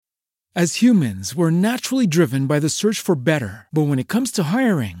As humans, we're naturally driven by the search for better. But when it comes to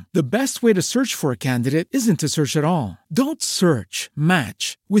hiring, the best way to search for a candidate isn't to search at all. Don't search,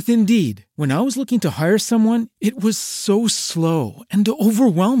 match with Indeed. When I was looking to hire someone, it was so slow and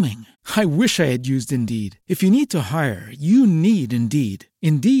overwhelming. I wish I had used Indeed. If you need to hire, you need Indeed.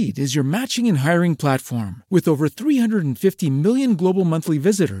 Indeed is your matching and hiring platform with over 350 million global monthly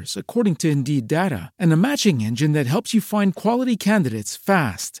visitors, according to Indeed data, and a matching engine that helps you find quality candidates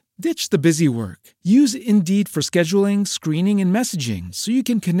fast. Ditch the busy work. Use Indeed for scheduling, screening, and messaging so you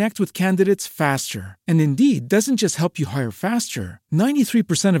can connect with candidates faster. And Indeed doesn't just help you hire faster.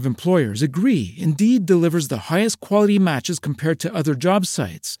 93% of employers agree Indeed delivers the highest quality matches compared to other job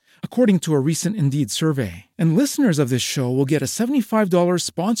sites, according to a recent Indeed survey. And listeners of this show will get a $75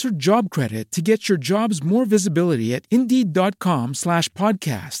 sponsored job credit to get your jobs more visibility at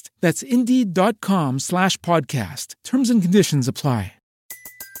Indeed.com/podcast. That's Indeed.com/podcast. Terms and conditions apply.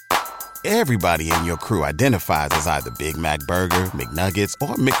 Everybody in your crew identifies as either Big Mac Burger, McNuggets,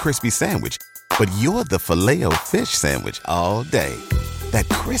 or McCrispy Sandwich. But you're the Filet-O-Fish Sandwich all day. That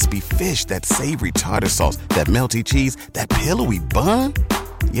crispy fish, that savory tartar sauce, that melty cheese, that pillowy bun.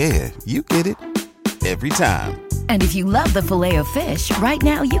 Yeah, you get it. Every time. And if you love the Filet-O-Fish, right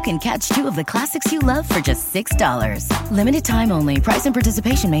now you can catch two of the classics you love for just $6. Limited time only. Price and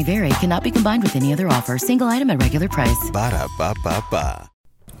participation may vary. Cannot be combined with any other offer. Single item at regular price. Ba-da-ba-ba-ba.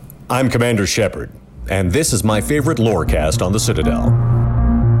 I'm Commander Shepard, and this is my favorite lorecast on the Citadel.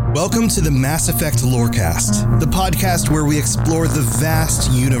 Welcome to the Mass Effect Lorecast, the podcast where we explore the vast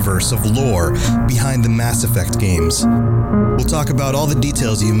universe of lore behind the Mass Effect games. We'll talk about all the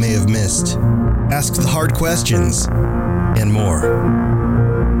details you may have missed, ask the hard questions, and more.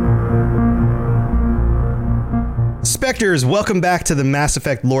 Spectres, welcome back to the Mass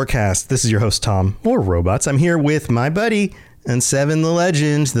Effect Lorecast. This is your host, Tom, or Robots. I'm here with my buddy, and Seven the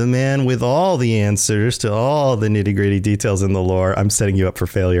Legend, the man with all the answers to all the nitty-gritty details in the lore. I'm setting you up for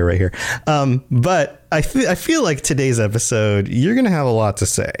failure right here. But I feel like today's episode, you're going to have a lot to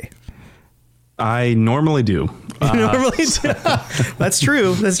say. I normally do. Normally do. That's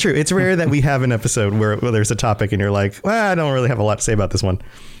true. That's true. It's rare that we have an episode where there's a topic and you're like, well, I don't really have a lot to say about this one.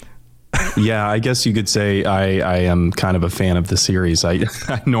 Yeah, I guess you could say I am kind of a fan of the series. I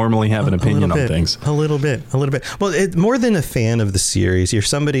normally have an opinion on things. A little bit. Well, more than a fan of the series, you're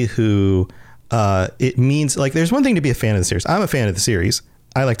somebody who it means, like, there's one thing to be a fan of the series. I'm a fan of the series.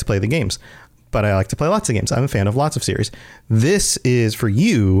 I like to play the games, but I like to play lots of games. I'm a fan of lots of series. This is, for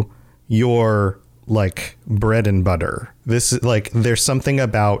you, your, like, bread and butter. This is, like, there's something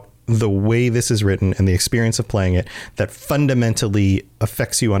about the way this is written and the experience of playing it that fundamentally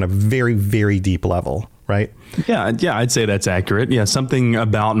affects you on a very, very deep level, right? Yeah, I'd say that's accurate. Yeah, something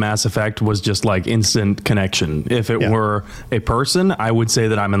about Mass Effect was just like instant connection. If it were a person, I would say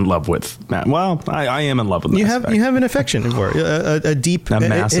that I'm in love with Matt. Well, I am in love with Mass Effect. You have an affection for it, a deep,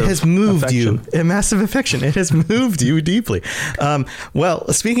 it has moved affection. You, a massive affection. It has moved you deeply.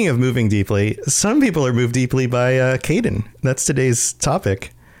 Well, speaking of moving deeply, some people are moved deeply by Kaidan. That's today's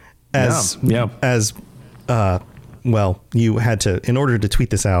topic. Well, you had to, in order to tweet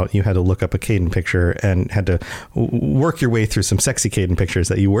this out, you had to look up a Kaidan picture and had to work your way through some sexy Kaidan pictures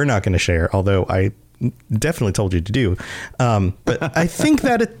that you were not going to share, although I definitely told you to do. But I think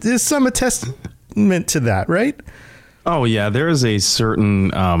that it is some testament to that, right? Oh, yeah, there is a certain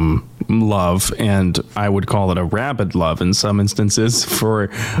love, and I would call it a rabid love in some instances for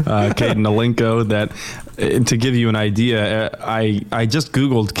Kaidan Alenko. That, to give you an idea, I just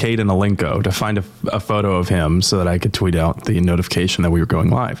Googled Kaidan Alenko to find a photo of him so that I could tweet out the notification that we were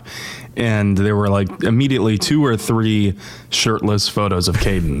going live. And there were like immediately 2 or 3 shirtless photos of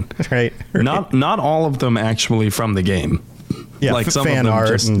Kaidan. Right. Not all of them actually from the game. Yeah, like some fan of them art.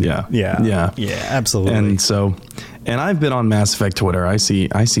 just, Yeah, absolutely. And I've been on Mass Effect Twitter. I see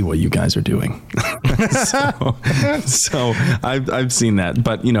what you guys are doing. so I've seen that.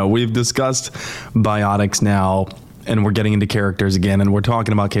 But, you know, we've discussed biotics now, and we're getting into characters again, and we're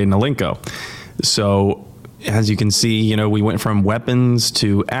talking about Kaidan Alenko. So as you can see, you know, we went from weapons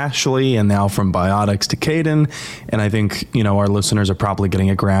to Ashley and now from biotics to Kaidan. And I think, you know, our listeners are probably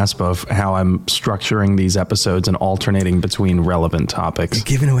getting a grasp of how I'm structuring these episodes and alternating between relevant topics. You're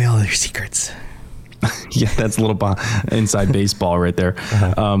giving away all your secrets. Yeah, that's a little inside baseball right there.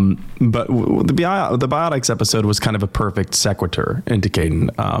 But the biotics episode was kind of a perfect sequitur into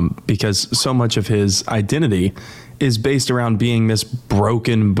Kaidan because so much of his identity is based around being this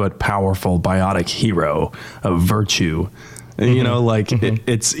broken but powerful biotic hero of virtue. Mm-hmm. You know, like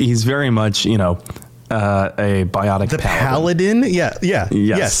he's very much, you know, a biotic The paladin? Yeah.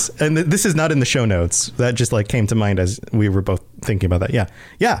 Yes. And this is not in the show notes. That just like came to mind as we were both thinking about that.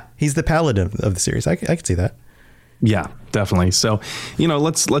 Yeah. He's the paladin of the series. I could see that. Yeah, definitely. So,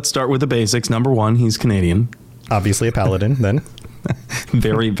 let's start with the basics. Number one, he's Canadian. Obviously a paladin then.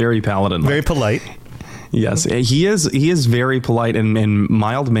 Very, very paladin. Very polite. Yes, he is very polite and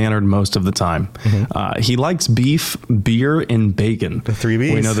mild-mannered most of the time. Mm-hmm. He likes beef, beer, and bacon. The 3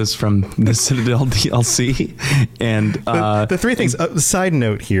 Bs. We know this from the Citadel DLC. And the three things. Side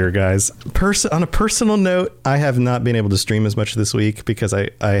note here, guys. On a personal note, I have not been able to stream as much this week because I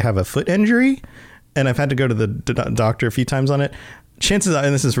have a foot injury, and I've had to go to the doctor a few times on it. Chances are,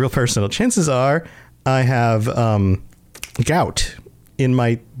 and this is real personal, chances are I have gout in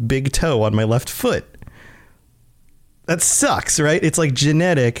my big toe on my left foot. That sucks, right? It's like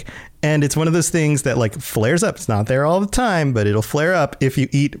genetic, and it's one of those things that like flares up. It's not there all the time, but it'll flare up if you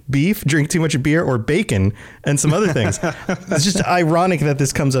eat beef, drink too much beer, or bacon, and some other things. It's just ironic that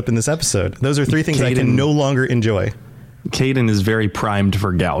this comes up in this episode. Those are three things I can no longer enjoy. Caden is very primed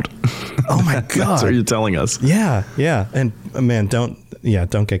for gout. Oh my God. That's what you're telling us. Yeah. And man, don't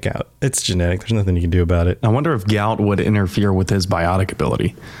get gout. It's genetic. There's nothing you can do about it. I wonder if gout would interfere with his biotic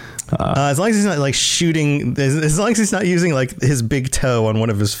ability. As long as he's not like shooting, as long as he's not using like his big toe on one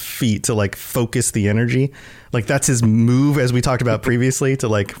of his feet to like focus the energy, like that's his move, as we talked about previously, to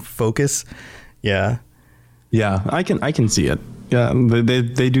like focus. Yeah, I can see it. Yeah,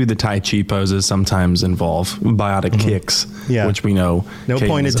 they do the Tai Chi poses sometimes involve biotic kicks, which we know. No Caden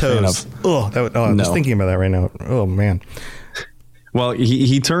pointed toes. I'm just thinking about that right now. Oh man. Well,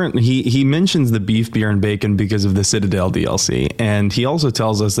 he mentions the beef, beer, and bacon because of the Citadel DLC, and he also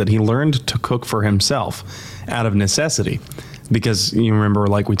tells us that he learned to cook for himself out of necessity, because you remember,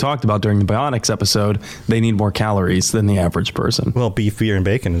 like we talked about during the Biotics episode, they need more calories than the average person. Well, beef, beer, and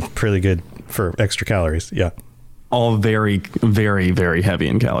bacon is pretty good for extra calories. Yeah, all very, very, very heavy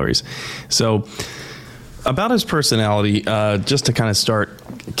in calories. So, about his personality, just to kind of start,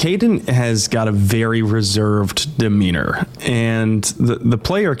 Caden has got a very reserved demeanor, and the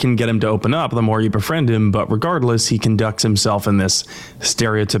player can get him to open up the more you befriend him, but regardless, he conducts himself in this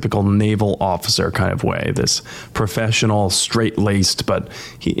stereotypical naval officer kind of way, this professional, straight-laced, but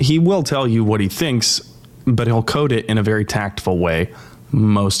he will tell you what he thinks, but he'll code it in a very tactful way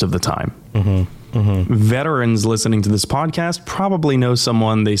most of the time. Mm-hmm. Mm-hmm. Veterans listening to this podcast probably know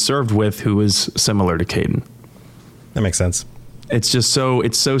someone they served with who is similar to Caden. That makes sense. It's so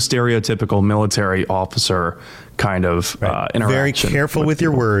stereotypical military officer kind of interaction. Very careful with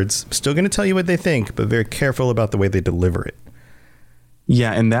your words. Still going to tell you what they think, but very careful about the way they deliver it.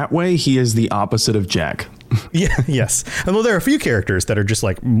 Yeah, and that way he is the opposite of Jack. Yeah, yes. And well, there are a few characters that are just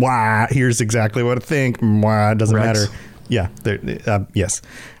like, "Wah, here's exactly what I think. Wah, doesn't matter." Yeah, yes.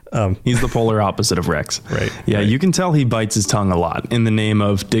 He's the polar opposite of Rex. Right. Yeah, right. You can tell he bites his tongue a lot in the name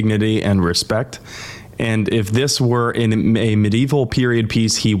of dignity and respect. And if this were in a medieval period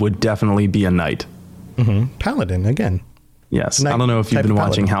piece, he would definitely be a knight. Mm-hmm. Paladin, again. Yes. I don't know if you've been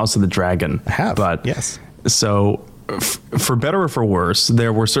watching House of the Dragon. I have, but yes. So for better or for worse,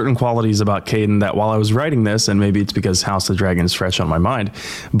 there were certain qualities about Caden that while I was writing this, and maybe it's because House of the Dragon is fresh on my mind,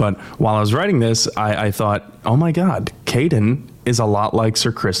 but while I was writing this, I thought, oh my God, Caden is a lot like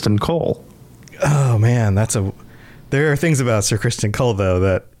Sir Criston Cole. Oh man, there are things about Sir Criston Cole though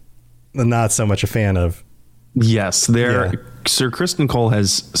that I'm not so much a fan of. Yes, Sir Criston Cole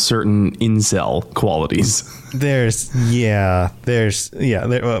has certain incel qualities. There's a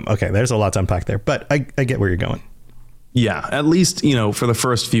lot to unpack there, but I get where you're going. Yeah, at least, for the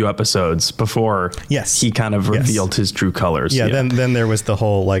first few episodes before he kind of revealed his true colors. Yeah, then there was the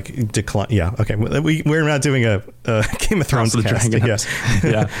whole like decline. Yeah, okay. We're not doing a Game of Thrones cast. Yes.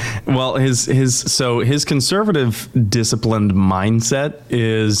 Yeah. Well, his conservative, disciplined mindset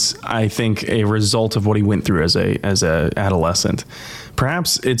is, I think, a result of what he went through as a adolescent.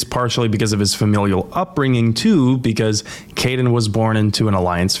 Perhaps it's partially because of his familial upbringing too, because Caden was born into an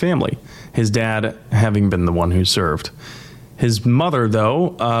Alliance family, his dad having been the one who served. His mother,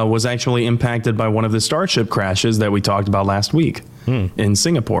 though, was actually impacted by one of the Starship crashes that we talked about last week in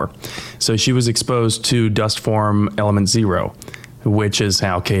Singapore. So she was exposed to dust form element 0, which is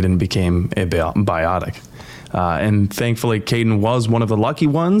how Caden became a biotic. And thankfully, Caden was one of the lucky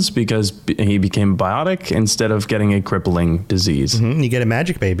ones because he became biotic instead of getting a crippling disease. Mm-hmm. You get a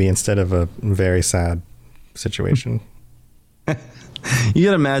magic baby instead of a very sad situation. You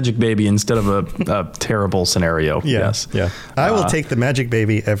get a magic baby instead of a terrible scenario. Yes. Yeah. I will take the magic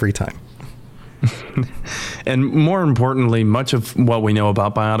baby every time. And more importantly, much of what we know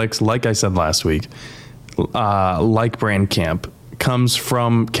about biotics, like I said last week, like Brand Camp, comes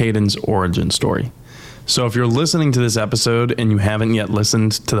from Caden's origin story. So if you're listening to this episode and you haven't yet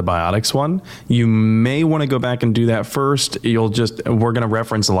listened to the biotics one, you may want to go back and do that first. We're going to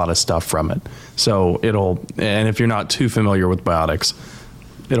reference a lot of stuff from it. So and if you're not too familiar with biotics,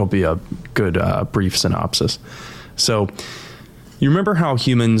 it'll be a good brief synopsis. So you remember how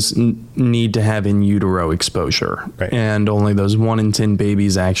humans need to have in utero exposure, right? And only those 1 in 10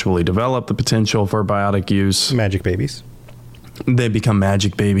 babies actually develop the potential for biotic use. Magic babies. They become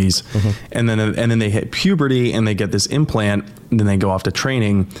magic babies, and then they hit puberty and they get this implant. Then they go off to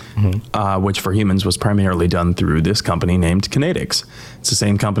training, which for humans was primarily done through this company named Kinetics. It's the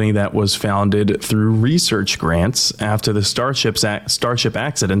same company that was founded through research grants after the Starship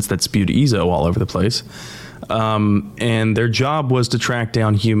accidents that spewed Ezo all over the place. And their job was to track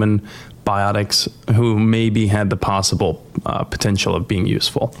down human biotics who maybe had the possible potential of being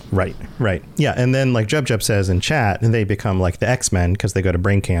useful. Right. Yeah, and then like Jub says in chat, they become like the X-Men because they go to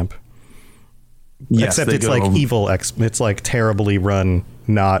brain camp. Yes, except it's like evil it's like terribly run,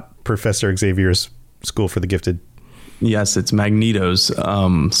 not Professor Xavier's School for the Gifted. Yes, it's Magneto's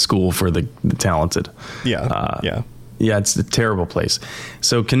school for the talented. Yeah. Yeah, it's a terrible place.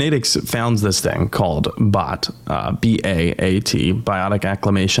 So Kinetics founds this thing called BAAT, B-A-A-T, Biotic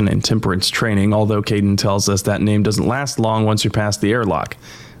Acclimation and Temperance Training, although Caden tells us that name doesn't last long once you're past the airlock.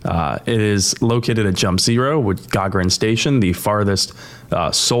 It is located at Jump Zero with Gagarin Station, the farthest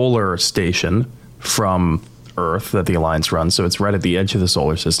solar station from Earth that the Alliance runs, so it's right at the edge of the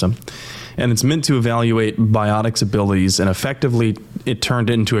solar system. And it's meant to evaluate biotics abilities, and effectively it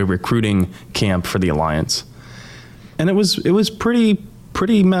turned into a recruiting camp for the Alliance. And it was pretty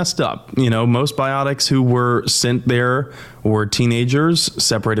messed up. Most biotics who were sent there were teenagers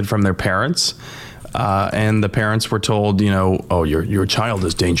separated from their parents. And the parents were told, oh, your child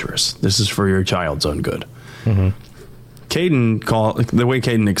is dangerous. This is for your child's own good. The way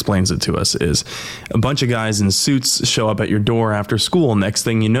Caden explains it to us is a bunch of guys in suits show up at your door after school. Next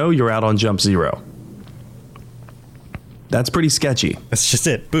thing you know, you're out on Jump Zero. That's pretty sketchy. That's just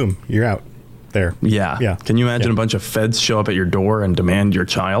it. Boom, you're out. There. Yeah. Can you imagine a bunch of feds show up at your door and demand your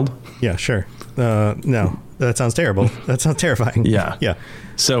child? Yeah, sure. No, that sounds terrible. That sounds terrifying. Yeah.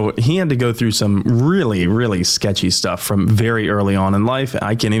 So he had to go through some really, really sketchy stuff from very early on in life.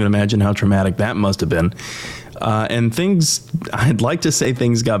 I can't even imagine how traumatic that must have been. And I'd like to say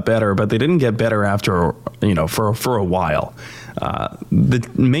things got better, but they didn't get better after, for a while.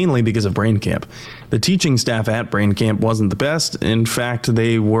 Mainly because of Brain Camp. The teaching staff at Brain Camp wasn't the best. In fact,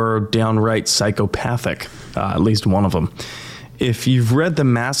 they were downright psychopathic, at least one of them. If you've read the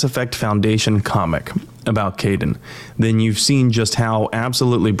Mass Effect Foundation comic about Caden, then you've seen just how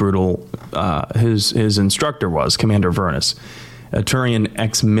absolutely brutal his instructor was, Commander Vernus, a Turian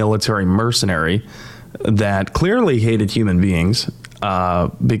ex-military mercenary that clearly hated human beings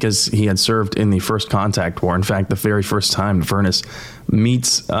because he had served in the First Contact War. In fact, the very first time Vernus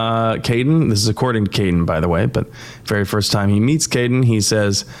meets Caden, this is according to Caden, by the way, but very first time he meets Caden, he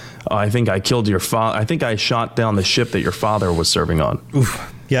says, I think I killed your father. I think I shot down the ship that your father was serving on.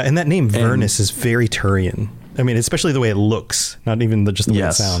 Oof. Yeah, and that name Vernus is very Turian. I mean, especially the way it looks, not even just the way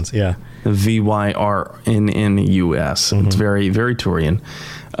it sounds. Yeah. VYRNNUS. It's very, very Turian.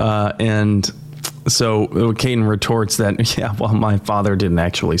 And so Caden retorts that, my father didn't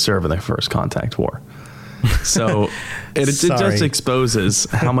actually serve in the First Contact War. So it just exposes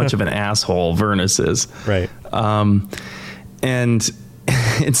how much of an asshole Vernus is. Right. And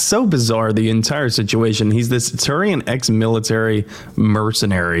it's so bizarre, the entire situation. He's this Turian ex-military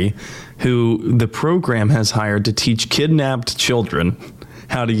mercenary who the program has hired to teach kidnapped children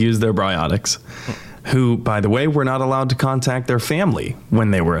how to use their biotics, who, by the way, were not allowed to contact their family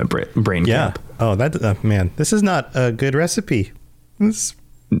when they were at Brain Camp. Oh, man, this is not a good recipe. It's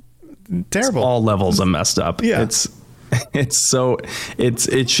terrible. It's all levels of messed up. Yeah.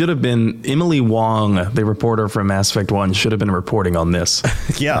 It should have been Emily Wong, the reporter from Mass Effect 1, should have been reporting on this.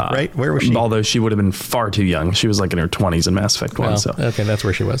 Yeah, right? Where was she? Although she would have been far too young. She was like in her 20s in Mass Effect 1. So. Okay, that's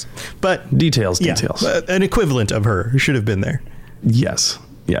where she was. But details. An equivalent of her should have been there. Yes.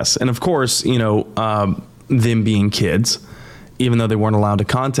 And of course, them being kids, even though they weren't allowed to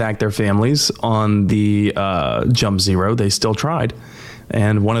contact their families on the Jump Zero, they still tried.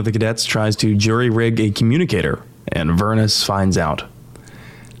 And one of the cadets tries to jury-rig a communicator, and Vernus finds out.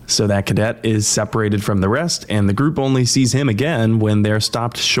 So that cadet is separated from the rest, and the group only sees him again when they're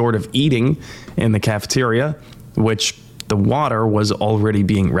stopped short of eating in the cafeteria, which the water was already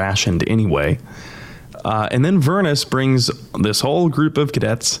being rationed anyway. And then Vernus brings this whole group of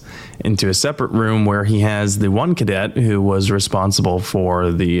cadets into a separate room where he has the one cadet who was responsible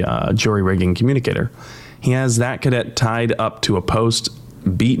for the jury-rigging communicator. He has that cadet tied up to a post,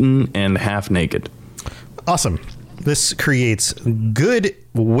 beaten and half naked. Awesome. This creates good,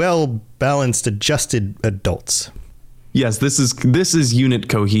 well-balanced, adjusted adults. Yes, this is unit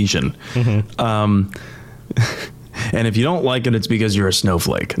cohesion. And if you don't like it, it's because you're a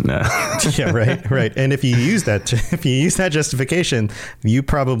snowflake. No. Yeah, right. And if you use that justification, you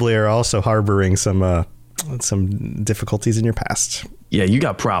probably are also harboring some difficulties in your past. Yeah, you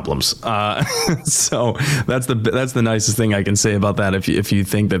got problems. So that's the nicest thing I can say about that. If you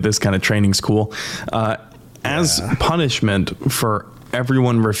think that this kind of training's cool, as punishment for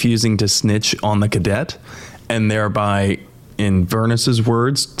everyone refusing to snitch on the cadet, and thereby, in Vernus's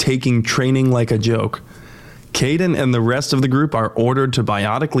words, taking training like a joke, Kaidan and the rest of the group are ordered to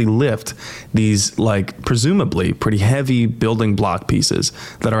biotically lift these, presumably pretty heavy building block pieces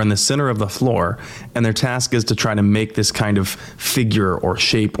that are in the center of the floor, and their task is to try to make this kind of figure or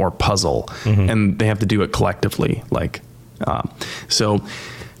shape or puzzle, and they have to do it collectively. So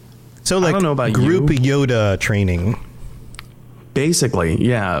I don't know about group you. Yoda training. Basically,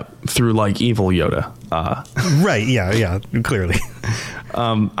 yeah, through evil Yoda. Right, yeah, clearly.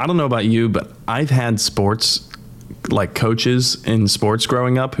 I don't know about you, but I've had sports, coaches in sports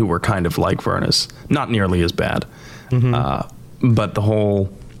growing up who were kind of like Vernus. Not nearly as bad. But the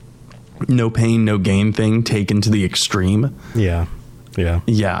whole no pain, no gain thing taken to the extreme. Yeah.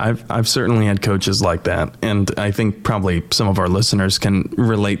 Yeah, I've certainly had coaches like that. And I think probably some of our listeners can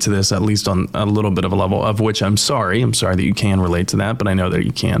relate to this, at least on a little bit of a level, of which I'm sorry. I'm sorry that you can relate to that, but I know that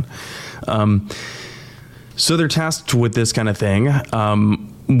you can. So they're tasked with this kind of thing.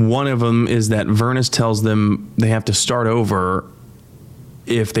 One of them is that Vernus tells them they have to start over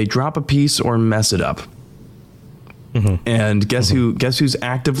if they drop a piece or mess it up. And guess who's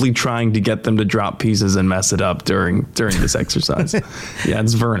actively trying to get them to drop pieces and mess it up during this exercise? Yeah,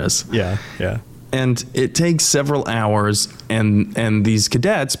 it's Vernus. Yeah. And it takes several hours, and these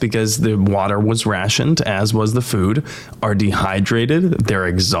cadets, because the water was rationed, as was the food, are dehydrated, they're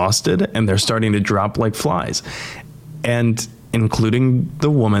exhausted, and they're starting to drop like flies. And including the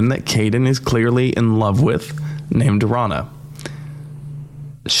woman that Kaidan is clearly in love with, named Rana.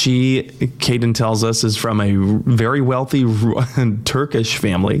 She, Kaidan tells us, is from a very wealthy Turkish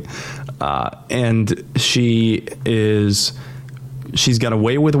family, and she's got a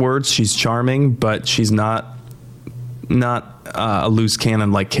way with words. She's charming, but she's not a loose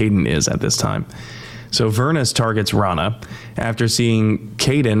cannon like Kaidan is at this time. So Vernus targets Rana after seeing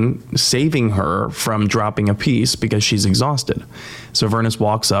Kaidan saving her from dropping a piece because she's exhausted. So Vernus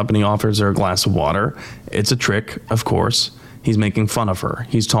walks up and he offers her a glass of water. It's a trick, of course. He's making fun of her.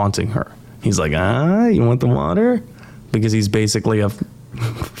 He's taunting her. He's like, you want the water? Because he's basically a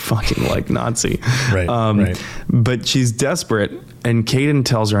fucking Nazi. Right. But she's desperate, and Kaidan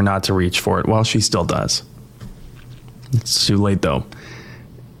tells her not to reach for it. Well, she still does. It's too late, though.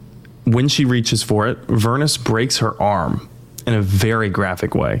 When she reaches for it, Vernus breaks her arm in a very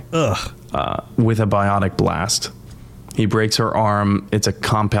graphic way. With a biotic blast. He breaks her arm. It's a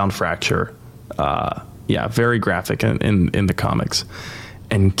compound fracture. Yeah, very graphic in the comics.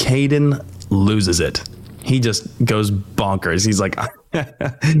 And Kaidan loses it. He just goes bonkers. He's like,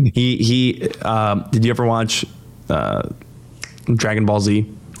 did you ever watch Dragon Ball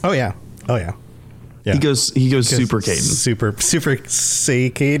Z? Oh yeah. He goes Super Kaidan. Super Kaidan?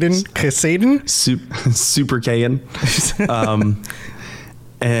 Super Kaidan.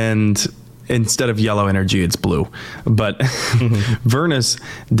 And instead of yellow energy, it's blue. But Vernus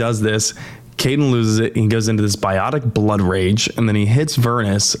does this. Kaidan loses it. He goes into this biotic blood rage, and then he hits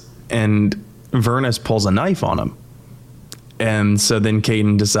Vernus, and Vernus pulls a knife on him. And so then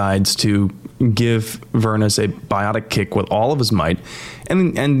Kaidan decides to give Vernus a biotic kick with all of his might,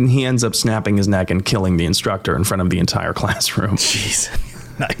 and he ends up snapping his neck and killing the instructor in front of the entire classroom. Jeez.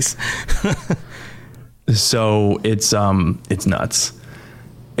 Nice. So it's nuts.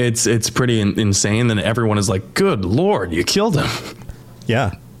 It's pretty insane. And everyone is like, good Lord, you killed him.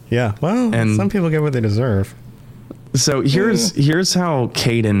 Yeah. Well, and some people get what they deserve. So here's how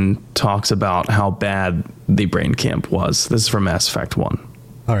Kaidan talks about how bad the brain camp was. This is from Mass Effect 1.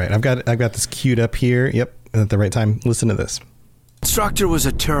 All right, I've got this queued up here. Yep, at the right time. Listen to this. Instructor was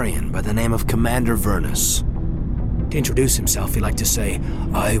a Turian by the name of Commander Vernus. To introduce himself, he liked to say,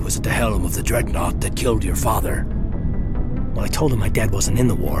 "I was at the helm of the dreadnought that killed your father." When I told him my dad wasn't in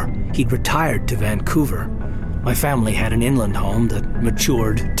the war, he'd retired to Vancouver. My family had an inland home that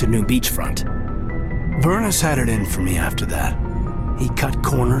matured to New Beachfront. Vernus had it in for me after that. He cut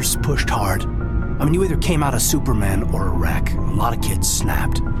corners, pushed hard. I mean, you either came out a Superman or a wreck. A lot of kids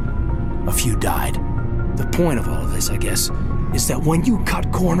snapped. A few died. The point of all of this, I guess, is that when you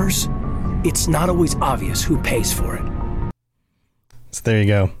cut corners, it's not always obvious who pays for it. So there you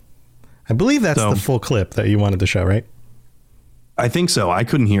go. I believe that's the full clip that you wanted to show, right? I think so. I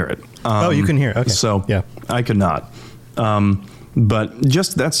couldn't hear it. You can hear it. Okay. So yeah, I could not. But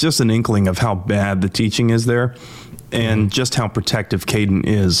that's just an inkling of how bad the teaching is there, and just how protective Kaidan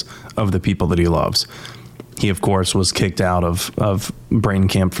is of the people that he loves. He, of course, was kicked out of Brain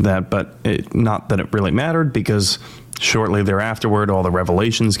Camp for that, but not that it really mattered, because shortly thereafterward, all the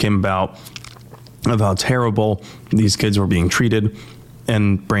revelations came about of how terrible these kids were being treated,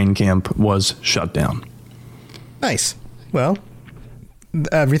 and Brain Camp was shut down. Nice. Well,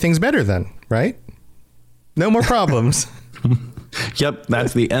 everything's better then, right? No more problems. Yep,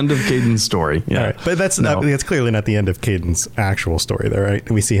 that's the end of Kaidan's story. Yeah, right. But that's clearly not the end of Kaidan's actual story, though, right?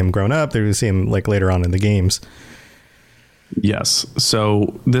 We see him grown up. We see him like later on in the games. Yes.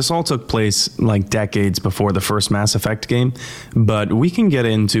 So this all took place like decades before the first Mass Effect game, but we can get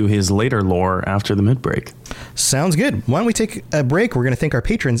into his later lore after the mid-break. Sounds good. Why don't we take a break? We're going to thank our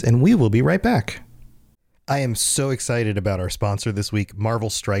patrons, and we will be right back. I am so excited about our sponsor this week, Marvel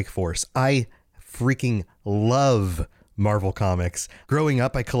Strike Force. I freaking love Marvel Comics. Growing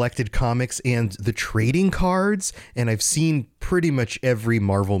up, I collected comics and the trading cards, and I've seen pretty much every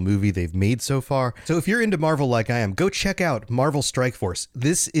Marvel movie they've made so far. So if you're into Marvel like I am, go check out Marvel Strike Force.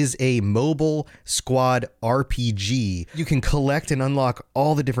 This is a mobile squad RPG. You can collect and unlock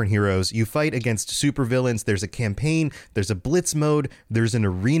all the different heroes. You fight against supervillains. There's a campaign, there's a blitz mode, there's an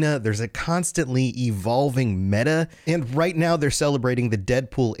arena, there's a constantly evolving meta, and right now they're celebrating the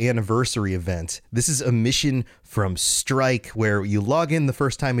Deadpool anniversary event. This is a mission from Strike, where you log in the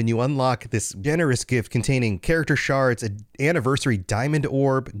first time and you unlock this generous gift containing character shards, an anniversary diamond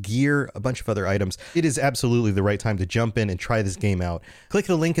orb, gear, a bunch of other items. It is absolutely the right time to jump in and try this game out. Click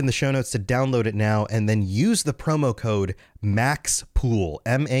the link in the show notes to download it now, and then use the promo code MAXPOOL,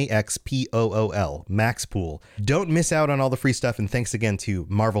 MAXPOOL, MAXPOOL. Don't miss out on all the free stuff, and thanks again to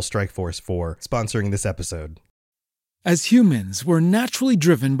Marvel Strike Force for sponsoring this episode. As humans, we're naturally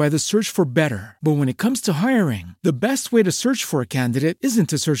driven by the search for better. But when it comes to hiring, the best way to search for a candidate isn't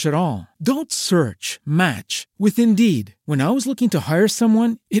to search at all. Don't search, match with Indeed. When I was looking to hire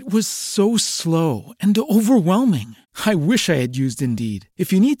someone, it was so slow and overwhelming. I wish I had used Indeed.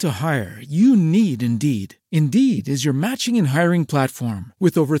 If you need to hire, you need Indeed. Indeed is your matching and hiring platform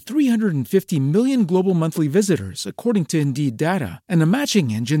with over 350 million global monthly visitors, according to Indeed data, and a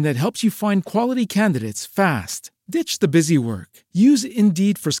matching engine that helps you find quality candidates fast. Ditch the busy work. Use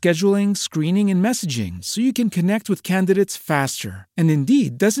Indeed for scheduling, screening, and messaging so you can connect with candidates faster. And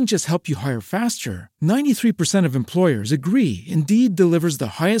Indeed doesn't just help you hire faster. 93% of employers agree Indeed delivers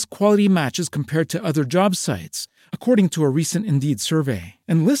the highest quality matches compared to other job sites, according to a recent Indeed survey.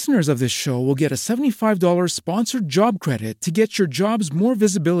 And listeners of this show will get a $75 sponsored job credit to get your jobs more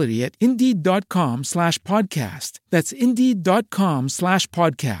visibility at Indeed.com/podcast. That's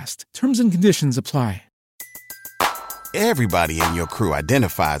Indeed.com/podcast. Terms and conditions apply. Everybody in your crew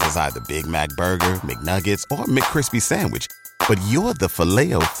identifies as either Big Mac Burger, McNuggets, or McCrispy Sandwich. But you're the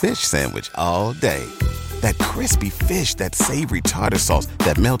Filet-O-Fish Sandwich all day. That crispy fish, that savory tartar sauce,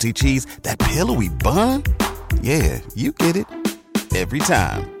 that melty cheese, that pillowy bun. Yeah, you get it. Every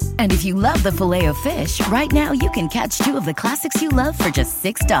time. And if you love the Filet-O-Fish, right now you can catch two of the classics you love for just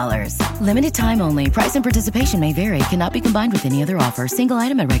 $6. Limited time only. Price and participation may vary. Cannot be combined with any other offer. Single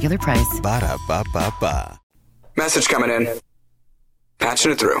item at regular price. Ba-da-ba-ba-ba. Message coming in.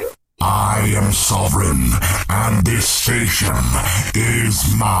 Patching it through. I am sovereign, and this station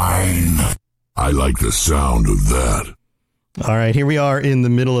is mine. I like the sound of that. All right, here we are in the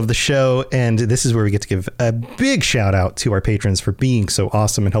middle of the show, and this is where we get to give a big shout out to our patrons for being so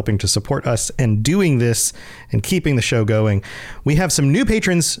awesome and helping to support us and doing this and keeping the show going. We have some new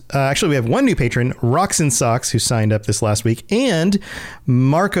patrons. Actually, we have one new patron, Rocks and Socks, who signed up this last week, and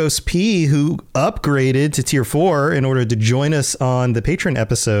Marcos P, who upgraded to tier 4 in order to join us on the patron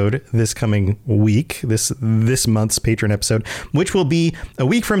episode this coming week, this month's patron episode, which will be a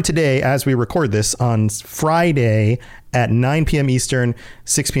week from today as we record this on Friday at 9 p.m. Eastern,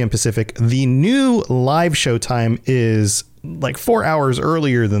 6 p.m. Pacific. The new live show time is like 4 hours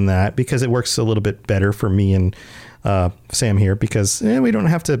earlier than that because it works a little bit better for me and Sam here because we don't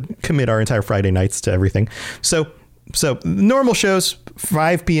have to commit our entire Friday nights to everything. So normal shows,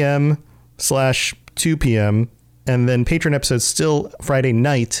 5 p.m/2 p.m. And then patron episodes still Friday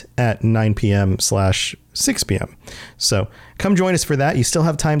night at 9 p.m/6 p.m. So come join us for that. You still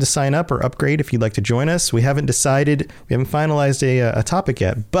have time to sign up or upgrade if you'd like to join us. We haven't decided, we haven't finalized a topic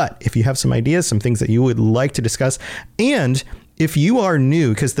yet, but if you have some ideas, some things that you would like to discuss, and if you are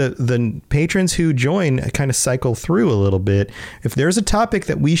new, because the patrons who join kind of cycle through a little bit, if there's a topic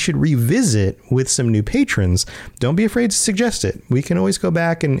that we should revisit with some new patrons, don't be afraid to suggest it. We can always go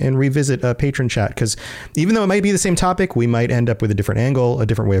back and revisit a patron chat, because even though it might be the same topic, we might end up with a different angle, a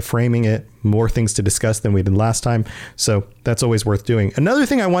different way of framing it, more things to discuss than we did last time. So that's always worth doing. Another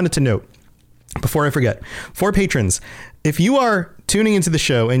thing I wanted to note before I forget, for patrons, if you are tuning into the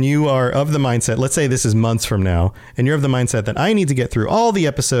show and you are of the mindset, let's say this is months from now, and you're of the mindset that I need to get through all the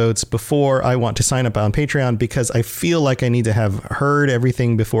episodes before I want to sign up on Patreon because I feel like I need to have heard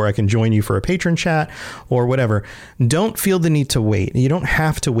everything before I can join you for a patron chat or whatever, don't feel the need to wait. You don't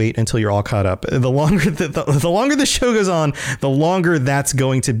have to wait until you're all caught up. The longer the longer the show goes on, the longer that's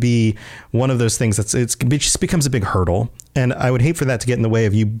going to be one of those things it just becomes a big hurdle. And I would hate for that to get in the way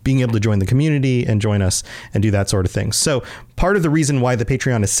of you being able to join the community and join us and do that sort of thing. So part of the reason why the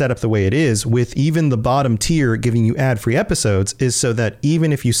Patreon is set up the way it is, with even the bottom tier giving you ad-free episodes, is so that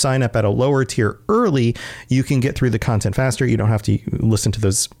even if you sign up at a lower tier early, you can get through the content faster. You don't have to listen to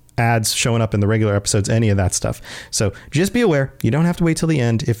those ads showing up in the regular episodes, any of that stuff. So just be aware, you don't have to wait till the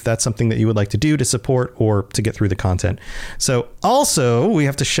end if that's something that you would like to do to support or to get through the content. So also, we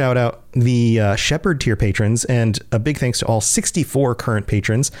have to shout out the Shepherd tier patrons, and a big thanks to all 64 current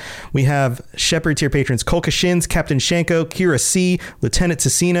patrons. We have Shepherd tier patrons Kolka Shins, Captain Shanko, Kira C, Lieutenant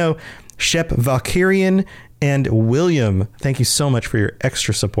Ticino, Shep Valkyrian, and William. Thank you so much for your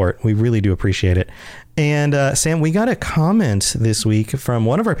extra support. We really do appreciate it. And Sam, we got a comment this week from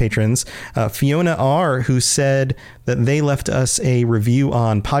one of our patrons, Fiona R., who said that they left us a review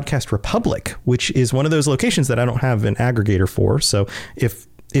on Podcast Republic, which is one of those locations that I don't have an aggregator for. So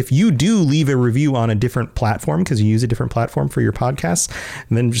if you do leave a review on a different platform because you use a different platform for your podcasts,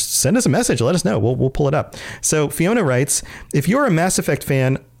 then just send us a message. Let us know. We'll pull it up. So Fiona writes, if you're a Mass Effect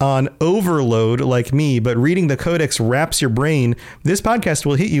fan on overload like me, but reading the codex wraps your brain, this podcast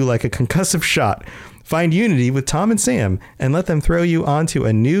will hit you like a concussive shot. Find unity with Tom and Sam and let them throw you onto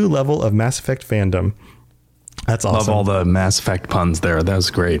a new level of Mass Effect fandom. That's awesome. Love all the Mass Effect puns there. That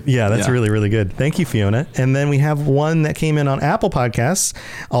was great. Yeah, that's really, really good. Thank you, Fiona. And then we have one that came in on Apple Podcasts.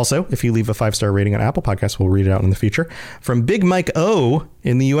 Also, if you leave a 5-star rating on Apple Podcasts, we'll read it out in the future. From Big Mike O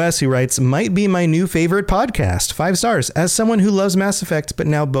in the US, who writes, might be my new favorite podcast. 5 stars. As someone who loves Mass Effect, but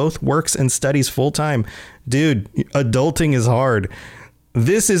now both works and studies full time. Dude, adulting is hard.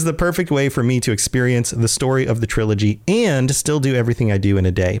 This is the perfect way for me to experience the story of the trilogy and still do everything I do in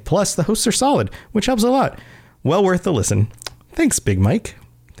a day. Plus, the hosts are solid, which helps a lot. Well worth the listen. Thanks, Big Mike.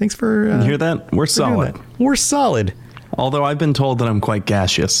 Thanks for... you hear that? We're solid. That. We're solid. Although I've been told that I'm quite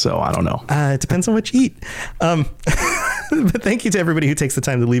gaseous, so I don't know. It depends on what you eat. But thank you to everybody who takes the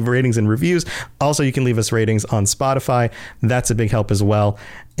time to leave ratings and reviews. Also, you can leave us ratings on Spotify. That's a big help as well.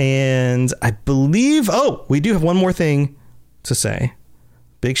 And I believe... Oh, we do have one more thing to say.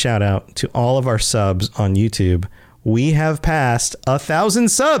 Big shout out to all of our subs on YouTube. We have passed 1,000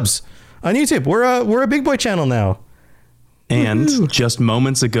 subs on YouTube. We're a big boy channel now. And just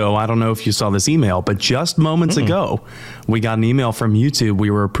moments ago, I don't know if you saw this email, but just moments ago, we got an email from YouTube. We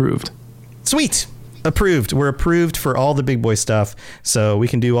were approved. Sweet. Approved. We're approved for all the big boy stuff. So we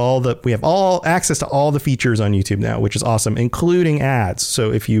can do we have all access to all the features on YouTube now, which is awesome, including ads.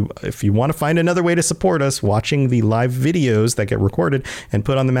 So if you want to find another way to support us watching the live videos that get recorded and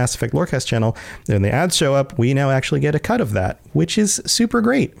put on the Mass Effect Lorecast channel, then the ads show up. We now actually get a cut of that, which is super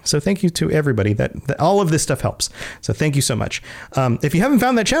great. So thank you to everybody that all of this stuff helps. So thank you so much. If you haven't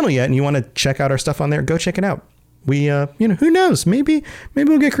found that channel yet and you want to check out our stuff on there, go check it out. We, who knows? Maybe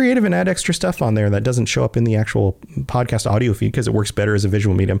we'll get creative and add extra stuff on there that doesn't show up in the actual podcast audio feed because it works better as a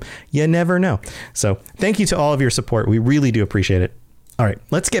visual medium. You never know. So thank you to all of your support. We really do appreciate it. All right,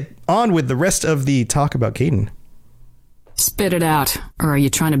 let's get on with the rest of the talk about Kaidan. Spit it out, or are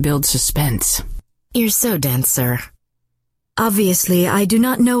you trying to build suspense? You're so dense, sir. Obviously, I do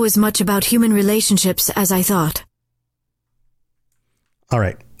not know as much about human relationships as I thought. All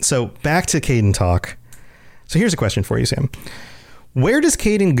right, so back to Kaidan talk. So here's a question for you, Sam. Where does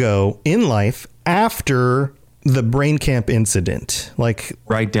Kaidan go in life after the brain camp incident? Like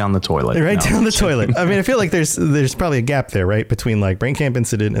right down the toilet. Right down the toilet. I mean, I feel like there's probably a gap there, right? Between like brain camp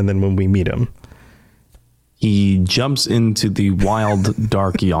incident and then when we meet him. He jumps into the wild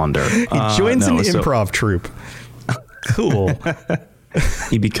dark yonder. He joins an improv troupe. Cool.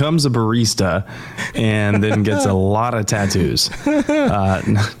 He becomes a barista and then gets a lot of tattoos.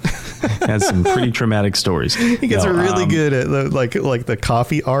 Has some pretty traumatic stories. He gets really good at like the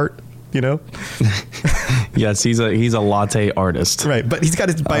coffee art, you know? Yes, he's a latte artist. Right, but he's got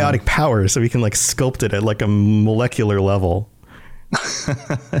his biotic power, so he can like sculpt it at like a molecular level.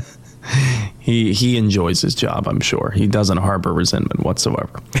 He enjoys his job, I'm sure. He doesn't harbor resentment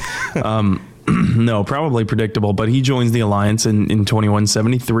whatsoever. No, probably predictable, but he joins the Alliance in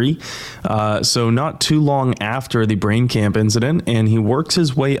 2173. So not too long after the Brain Camp incident, and he works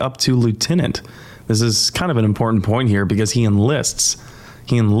his way up to lieutenant. This is kind of an important point here because he enlists.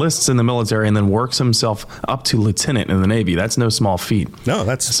 He enlists in the military and then works himself up to lieutenant in the Navy. That's no small feat. No,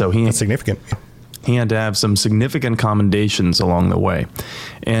 that's significant. He had to have some significant commendations along the way.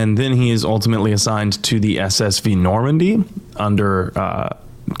 And then he is ultimately assigned to the SSV Normandy under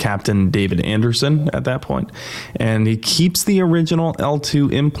Captain David Anderson at that point. And he keeps the original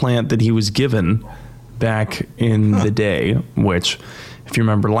L2 implant that he was given back in the day, which, if you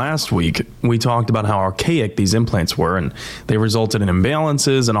remember last week, we talked about how archaic these implants were, and they resulted in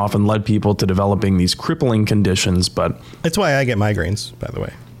imbalances and often led people to developing these crippling conditions. But it's why I get migraines, by the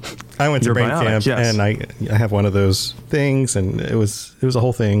way. I went to Brain Camp, yes. and I have one of those things, and it was a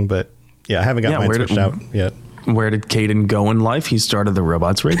whole thing. But yeah, I haven't got mine switched out yet. Where did Caden go in life? He started the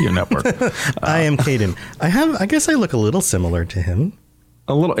Robots Radio Network. I am Caden. I guess I look a little similar to him.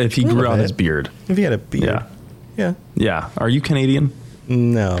 A little, if he grew out his beard. If he had a beard. Yeah. Are you Canadian?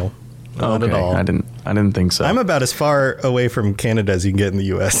 No, not at all. I didn't think so. I'm about as far away from Canada as you can get in the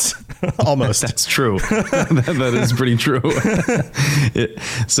U.S. Almost. That's true. that is pretty true.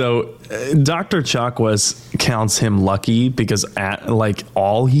 So Dr. Chakwas counts him lucky because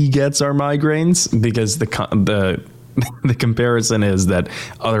all he gets are migraines, because the comparison is that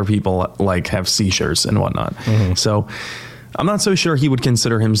other people have seizures and whatnot. Mm-hmm. So I'm not so sure he would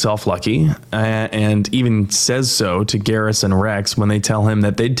consider himself lucky, and even says so to Garrus and Rex when they tell him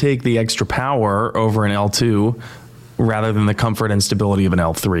that they'd take the extra power over an L2 rather than the comfort and stability of an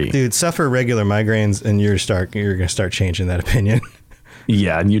L3. Dude, suffer regular migraines and you're going to start changing that opinion.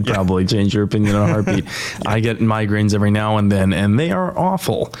 Yeah, and you'd probably change your opinion in a heartbeat. I get migraines every now and then, and they are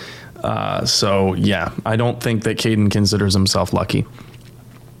awful. So, yeah, I don't think that Caden considers himself lucky.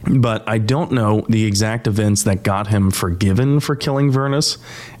 But I don't know the exact events that got him forgiven for killing Vernus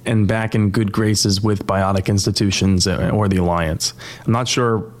and back in good graces with biotic institutions or the Alliance. I'm not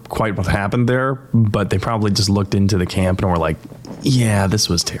sure quite what happened there, but they probably just looked into the camp and were like, yeah, this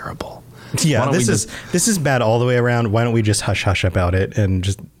was terrible. Yeah, this is bad all the way around. Why don't we just hush about it and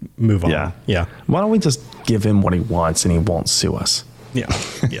just move on? Yeah. Why don't we just give him what he wants and he won't sue us? Yeah.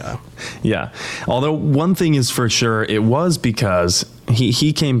 Yeah. Although one thing is for sure, it was because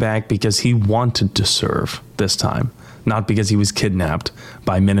he came back because he wanted to serve this time, not because he was kidnapped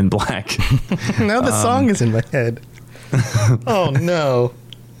by Men in Black. Now the song is in my head. Oh, no.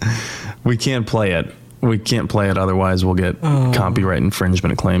 We can't play it. Otherwise we'll get copyright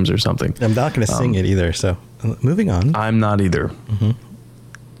infringement claims or something. I'm not going to sing it either. So moving on. I'm not either. Mm-hmm.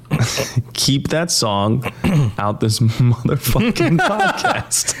 Keep that song out this motherfucking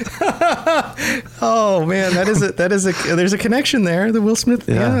podcast. Oh man, there's a connection there. The Will Smith.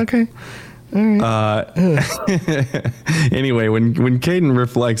 Yeah okay. Anyway, when Caden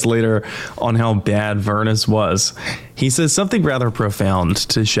reflects later on how bad Vernus was, he says something rather profound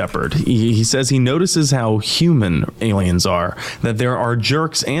to Shepard. He says he notices how human aliens are, that there are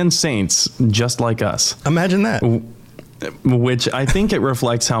jerks and saints just like us. Imagine that. Which I think it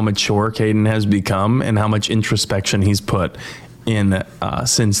reflects how mature Caden has become and how much introspection he's put in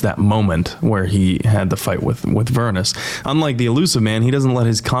since that moment where he had the fight with Vernus. Unlike the Elusive Man, he doesn't let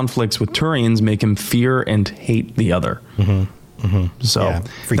his conflicts with Turians make him fear and hate the other. Mm-hmm. Mm-hmm. So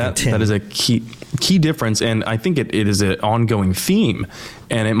that is a key difference, and I think it is an ongoing theme,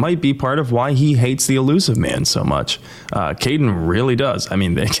 and it might be part of why he hates the Elusive Man so much. Caden really does. I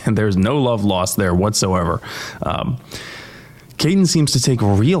mean, there's no love lost there whatsoever. Caden seems to take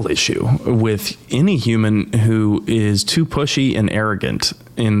real issue with any human who is too pushy and arrogant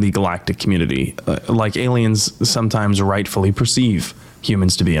in the galactic community, like aliens sometimes rightfully perceive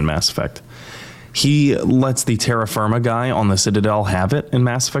humans to be in Mass Effect. He lets the Terra Firma guy on the Citadel have it in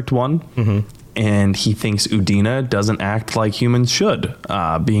Mass Effect 1, mm-hmm. and he thinks Udina doesn't act like humans should,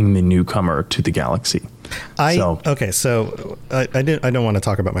 being the newcomer to the galaxy. I don't want to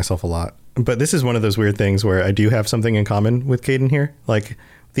talk about myself a lot, but this is one of those weird things where I do have something in common with Caden here. Like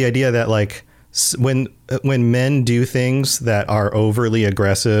the idea that like when men do things that are overly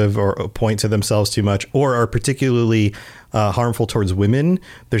aggressive or point to themselves too much or are particularly harmful towards women,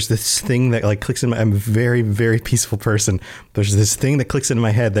 there's this thing that like clicks in I'm a very, very peaceful person. There's this thing that clicks into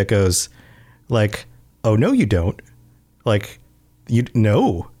my head that goes like, oh, no, you don't. Like,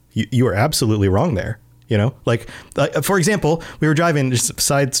 you are absolutely wrong there. You know, like, for example, we were driving, just a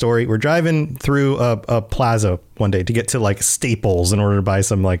side story, we're driving through a plaza one day to get to like Staples in order to buy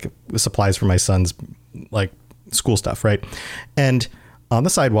some like supplies for my son's like school stuff. Right. And on the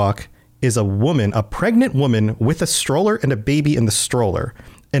sidewalk is a pregnant woman with a stroller and a baby in the stroller.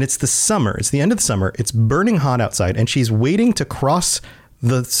 And it's the summer. It's the end of the summer. It's burning hot outside, and she's waiting to cross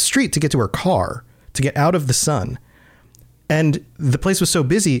the street to get to her car, to get out of the sun. And the place was so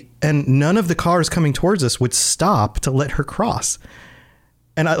busy, and none of the cars coming towards us would stop to let her cross.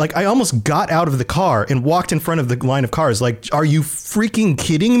 And I almost got out of the car and walked in front of the line of cars. Like, are you freaking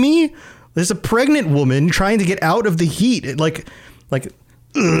kidding me? There's a pregnant woman trying to get out of the heat.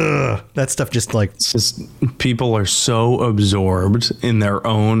 Ugh, that stuff just like, it's just, people are so absorbed in their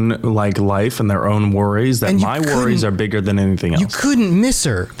own life and their own worries that my worries are bigger than anything else. You couldn't miss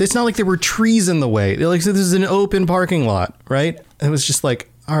her. It's not like there were trees in the way. Like, so this is an open parking lot, right? It was just like,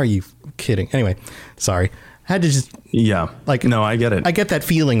 are you kidding? Anyway, sorry. Had to just, yeah, no, I get it. I get that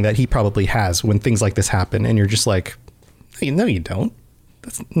feeling that he probably has when things like this happen, and you're just like, no, you don't.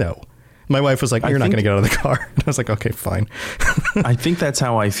 No. My wife was like, you're not going to get out of the car. And I was like, okay, fine. I think that's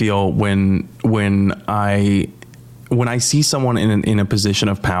how I feel when I see someone in a position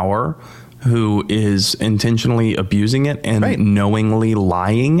of power who is intentionally abusing it and knowingly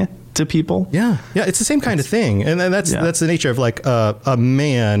lying to people. Yeah. Yeah. It's the same kind of thing. And that's the nature of like a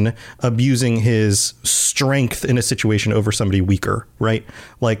man abusing his strength in a situation over somebody weaker. Right.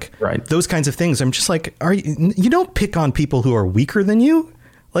 Like those kinds of things. I'm just like, you don't pick on people who are weaker than you.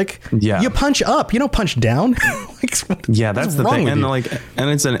 Like, you punch up, you don't punch down. Yeah, that's the thing. And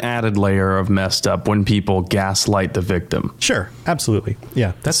it's an added layer of messed up when people gaslight the victim. Sure, absolutely.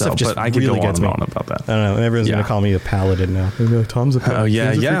 Yeah, that stuff just I could really go on gets and me. on about that. I don't know. Everyone's going to call me a paladin now. Like, Tom's a paladin. Oh,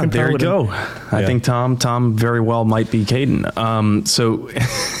 yeah. There you go. I think Tom very well might be Kaidan. So,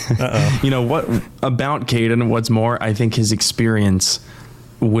 you know, what about Kaidan? What's more, I think his experience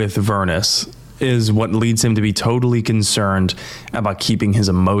with Vernus is what leads him to be totally concerned about keeping his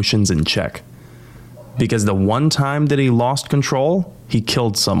emotions in check. Because the one time that he lost control, he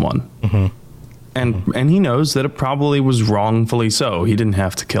killed someone. Mm-hmm. And he knows that it probably was wrongfully so. He didn't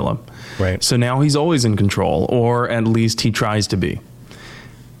have to kill him. Right. So now he's always in control, or at least he tries to be.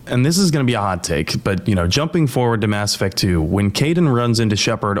 And this is going to be a hot take, but, you know, jumping forward to Mass Effect 2, when Kaidan runs into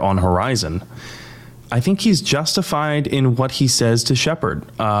Shepard on Horizon, I think he's justified in what he says to Shepard,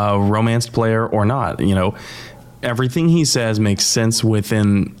 romanced player or not. You know, everything he says makes sense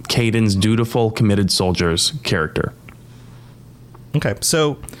within Kaidan's dutiful, committed soldier's character. Okay,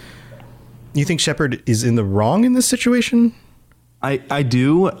 so you think Shepard is in the wrong in this situation? I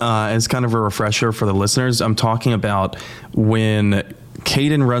do. As kind of a refresher for the listeners, I'm talking about when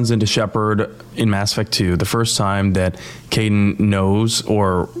Kaidan runs into Shepard in Mass Effect 2, the first time that Kaidan knows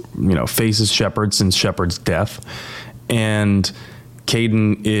or, you know, faces Shepard since Shepard's death. And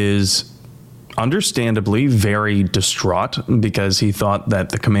Kaidan is understandably very distraught because he thought that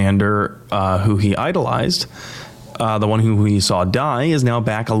the commander who he idolized, the one who he saw die, is now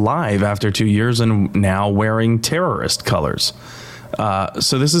back alive after 2 years and now wearing terrorist colors.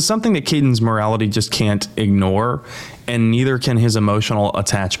 So this is something that Kaidan's morality just can't ignore, and neither can his emotional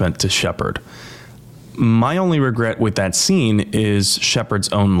attachment to Shepard. My only regret with that scene is Shepard's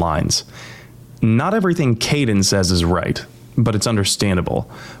own lines. Not everything Kaidan says is right, but it's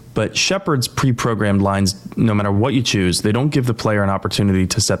understandable. But Shepard's pre-programmed lines, no matter what you choose, they don't give the player an opportunity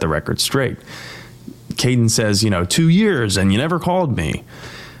to set the record straight. Kaidan says, 2 years and you never called me.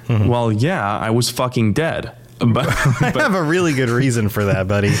 Mm-hmm. Well, yeah, I was fucking dead. But I have a really good reason for that,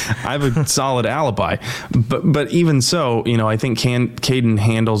 buddy. I have a solid alibi. But even so, I think Kaidan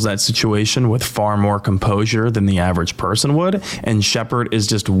handles that situation with far more composure than the average person would. And Shepard is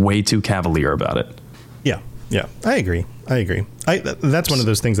just way too cavalier about it. Yeah, I agree. That's one of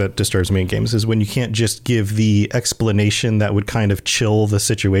those things that disturbs me in games, is when you can't just give the explanation that would kind of chill the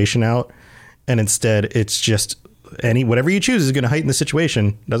situation out. And instead, it's just whatever you choose is going to heighten the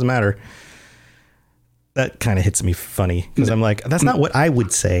situation. Doesn't matter. That kind of hits me funny because I'm like, that's not what I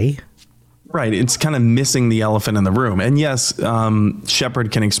would say. Right. It's kind of missing the elephant in the room. And yes,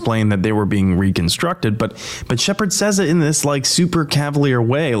 Shepard can explain that they were being reconstructed, but Shepard says it in this like super cavalier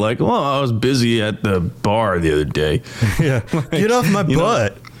way. Like, well, I was busy at the bar the other day. Yeah. Get off my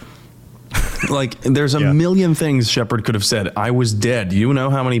butt. Like there's a million things Shepard could have said. I was dead. You know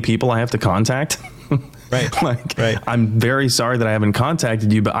how many people I have to contact? Right. Right. I'm very sorry that I haven't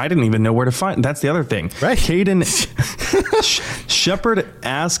contacted you, but I didn't even know where to find. That's the other thing. Right. Kaidan, Shepard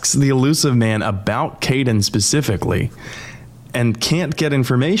asks the Illusive Man about Kaidan specifically and can't get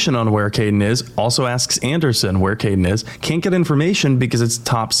information on where Kaidan is. Also asks Anderson where Kaidan is. Can't get information because it's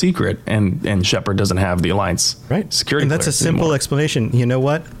top secret and Shepard doesn't have the Alliance security. And that's a simple explanation. You know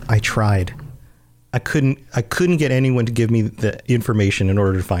what? I tried. I couldn't get anyone to give me the information in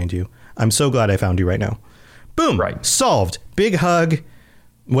order to find you. I'm so glad I found you right now. Boom. Right. Solved. Big hug.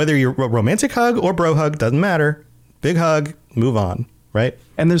 Whether you're a romantic hug or bro hug, doesn't matter. Big hug, move on, right?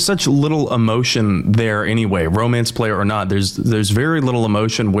 And there's such little emotion there anyway, romance play or not. There's very little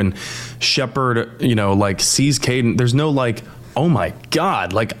emotion when Shepard, sees Kaidan. There's no like, oh my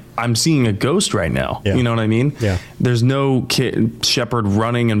God, like I'm seeing a ghost right now. Yeah. You know what I mean? Yeah. There's no Shepard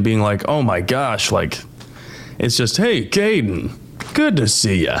running and being like, oh my gosh, like it's just, hey, Kaidan, good to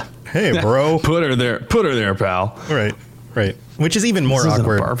see ya. Hey, bro. Put her there, pal. Right. Which is even more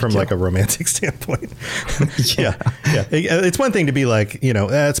awkward from like a romantic standpoint. Yeah. It's one thing to be like,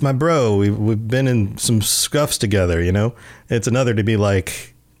 that's my bro. We've been in some scuffs together, It's another to be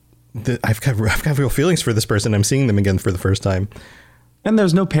like, I've got real feelings for this person. I'm seeing them again for the first time. And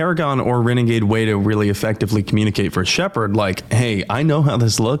there's no Paragon or Renegade way to really effectively communicate for Shepard. Like, hey, I know how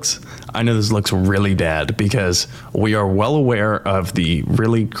this looks. I know this looks really bad because we are well aware of the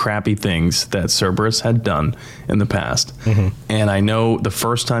really crappy things that Cerberus had done in the past. Mm-hmm. And I know the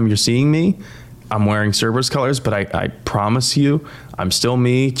first time you're seeing me, I'm wearing Cerberus colors, but I promise you, I'm still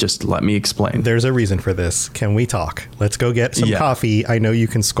me. Just let me explain. There's a reason for this. Can we talk? Let's go get some coffee. I know you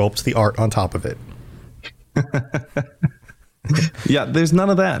can sculpt the art on top of it. Yeah, there's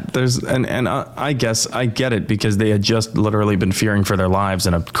none of that. I guess I get it because they had just literally been fearing for their lives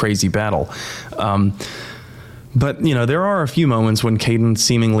in a crazy battle. But, there are a few moments when Kaidan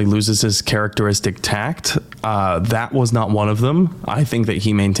seemingly loses his characteristic tact. That was not one of them. I think that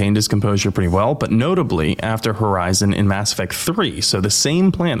he maintained his composure pretty well, but notably after Horizon in Mass Effect 3, so the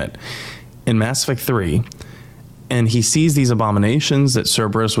same planet in Mass Effect 3, and he sees these abominations that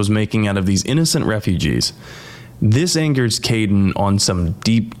Cerberus was making out of these innocent refugees. This angers Kaidan on some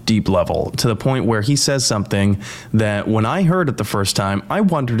deep, deep level to the point where he says something that when I heard it the first time, I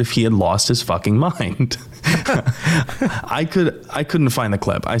wondered if he had lost his fucking mind. I couldn't find the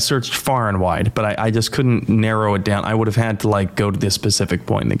clip. I searched far and wide, but I just couldn't narrow it down. I would have had to go to this specific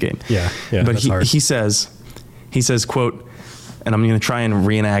point in the game. Yeah. But he says, quote, and I'm going to try and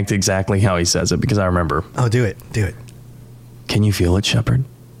reenact exactly how he says it because I remember. Oh, do it. Can you feel it, Shepard?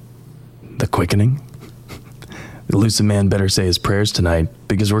 The quickening? The elusive man better say his prayers tonight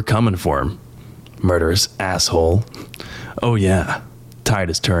because we're coming for him. Murderous asshole. Oh yeah, tide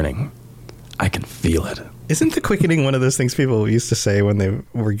is turning. I can feel it. Isn't the quickening one of those things people used to say when they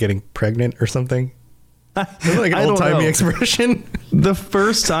were getting pregnant or something? Isn't it like an old-timey expression? The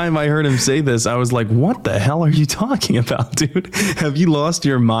first time I heard him say this, I was like, what the hell are you talking about, dude? Have you lost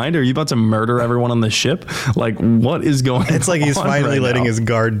your mind? Are you about to murder everyone on the ship? Like, what is going on? It's like he's finally letting his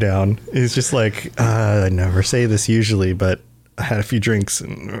guard down. He's just like, I never say this usually, but I had a few drinks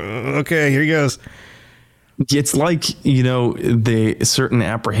and okay, here he goes. It's like, the certain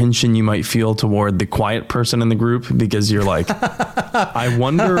apprehension you might feel toward the quiet person in the group because you're like, I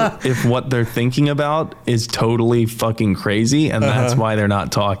wonder if what they're thinking about is totally fucking crazy. And that's why they're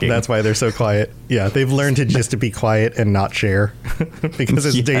not talking. That's why they're so quiet. Yeah. They've learned to just to be quiet and not share because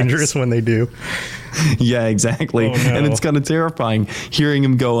it's dangerous when they do. Yeah, exactly. Oh, no. And it's kind of terrifying hearing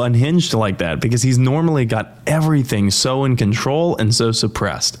him go unhinged like that because he's normally got everything so in control and so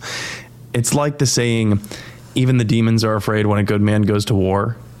suppressed. It's like the saying, even the demons are afraid when a good man goes to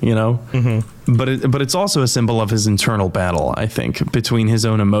war, Mm-hmm. But it's also a symbol of his internal battle, I think, between his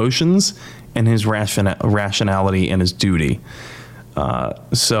own emotions and his rationality and his duty.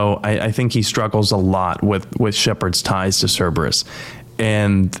 So I think he struggles a lot with Shepard's ties to Cerberus.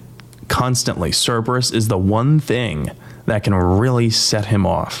 And constantly, Cerberus is the one thing that can really set him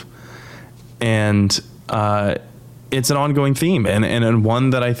off. And it's an ongoing theme and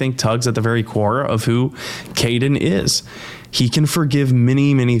one that I think tugs at the very core of who Kaidan is. He can forgive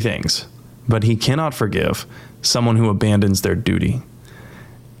many, many things, but he cannot forgive someone who abandons their duty.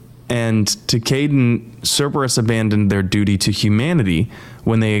 And to Kaidan, Cerberus abandoned their duty to humanity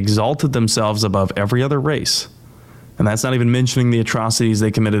when they exalted themselves above every other race. And that's not even mentioning the atrocities they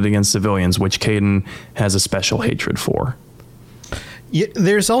committed against civilians, which Kaidan has a special hatred for. Yeah,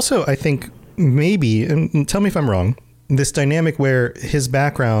 there's also, I think, maybe, and tell me if I'm wrong, this dynamic where his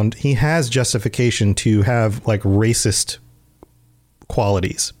background, he has justification to have like racist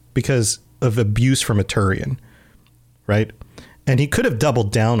qualities because of abuse from a Turian, right? And he could have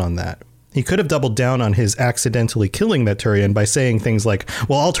doubled down on that. He could have doubled down on his accidentally killing that Turian by saying things like,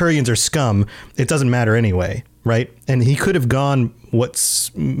 well, all Turians are scum. It doesn't matter anyway, right? And he could have gone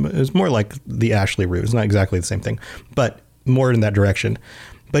it's more like the Ashley route. It's not exactly the same thing, but more in that direction.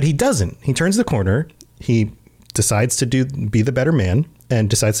 But he doesn't. He turns the corner. He decides to be the better man and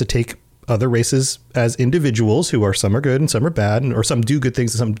decides to take other races as individuals who are, some are good and some are bad, or some do good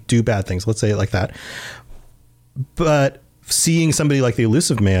things and some do bad things. Let's say it like that. But seeing somebody like the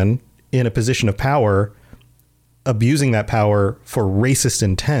Elusive Man in a position of power abusing that power for racist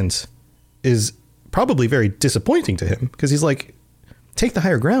intent is probably very disappointing to him, because he's like, take the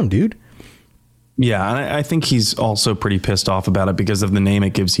higher ground, dude. Yeah, and I think he's also pretty pissed off about it because of the name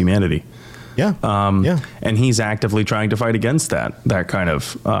it gives humanity. Yeah. And he's actively trying to fight against that kind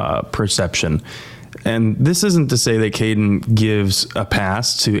of perception. And this isn't to say that Kaidan gives a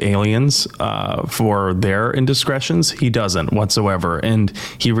pass to aliens for their indiscretions. He doesn't whatsoever. And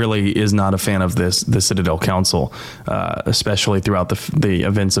he really is not a fan of the Citadel Council, especially throughout the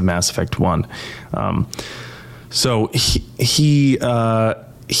events of Mass Effect 1. So he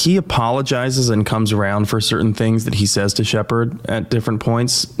apologizes and comes around for certain things that he says to Shepard at different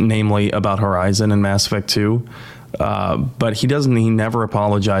points, namely about Horizon and Mass Effect 2. But he never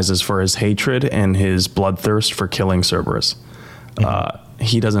apologizes for his hatred and his bloodthirst for killing Cerberus.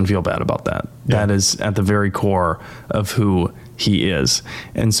 He doesn't feel bad about that. Yeah. That is at the very core of who he is.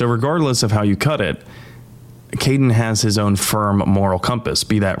 And so regardless of how you cut it, Kaidan has his own firm moral compass,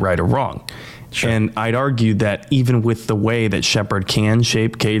 be that right or wrong. Sure. And I'd argue that even with the way that Shepard can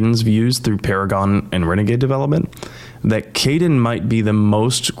shape Kaidan's views through Paragon and Renegade development, that Kaidan might be the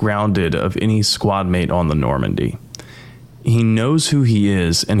most grounded of any squad mate on the Normandy. He knows who he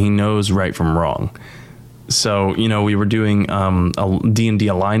is, and he knows right from wrong. So, we were doing D&D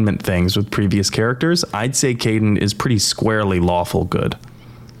alignment things with previous characters. I'd say Kaidan is pretty squarely lawful good.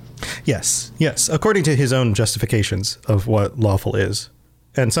 Yes, according to his own justifications of what lawful is.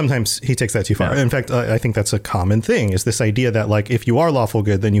 And sometimes he takes that too far. Yeah. In fact, I think that's a common thing, is this idea that, like, if you are lawful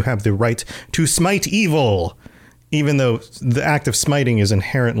good, then you have the right to smite evil, even though the act of smiting is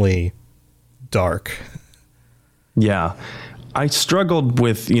inherently dark. Yeah. I struggled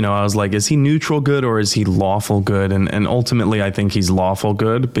with, I was like, is he neutral good or is he lawful good? And ultimately, I think he's lawful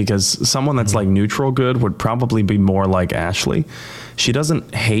good, because someone that's like neutral good would probably be more like Ashley. She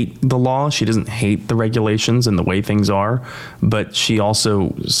doesn't hate the law. She doesn't hate the regulations and the way things are, but she also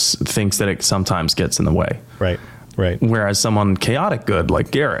thinks that it sometimes gets in the way. Right. Whereas someone chaotic good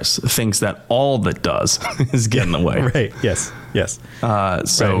like Garrus thinks that all that does is get in the way. Right. Yes.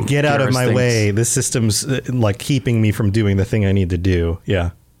 So right. Get out Garrus of my way. This system's like keeping me from doing the thing I need to do.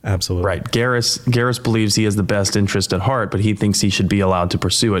 Yeah, absolutely. Right. Garrus believes he has the best interest at heart, but he thinks he should be allowed to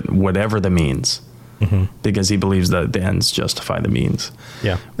pursue it, whatever the means. Because he believes that the ends justify the means.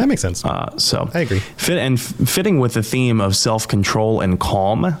 Yeah, that makes sense. So I agree. Fitting with the theme of self-control and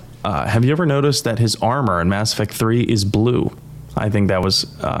calm, have you ever noticed that his armor in Mass Effect 3 is blue? I think that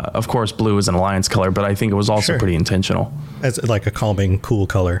was, of course, blue is an Alliance color, but I think it was also pretty intentional. As like a calming, cool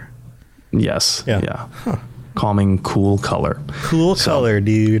color. Yes. Yeah. Huh. Calming, cool color. Cool color,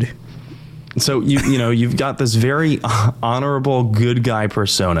 dude. So you've got this very honorable good guy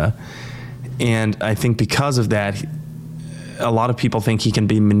persona. And I think because of that, a lot of people think he can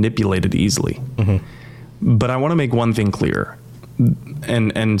be manipulated easily. But I want to make one thing clear.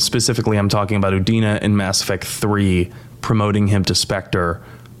 And specifically, I'm talking about Udina in Mass Effect 3 promoting him to Spectre,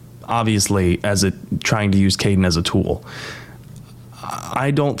 obviously trying to use Kaidan as a tool.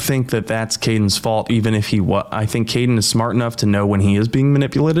 I don't think that that's Kaidan's fault, even if I think Kaidan is smart enough to know when he is being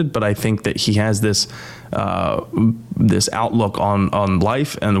manipulated, but I think that he has this outlook on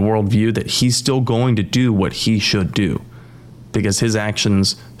life and the worldview that he's still going to do what he should do, because his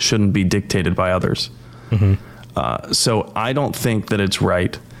actions shouldn't be dictated by others. So I don't think that it's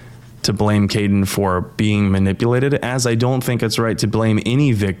right to blame Kaidan for being manipulated, as I don't think it's right to blame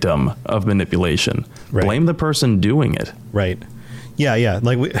any victim of manipulation. Right. Blame the person doing it. Right. Yeah.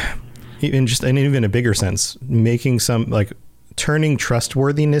 Like in even a bigger sense, making turning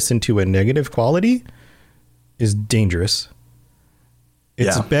trustworthiness into a negative quality is dangerous.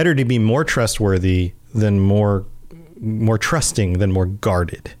 It's better to be more trustworthy than more trusting than more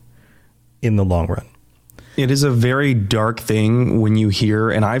guarded in the long run. It is a very dark thing when you hear,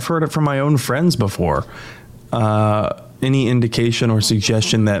 and I've heard it from my own friends before, any indication or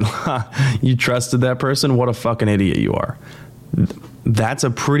suggestion that you trusted that person, what a fucking idiot you are. That's a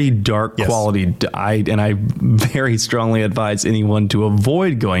pretty dark quality. I very strongly advise anyone to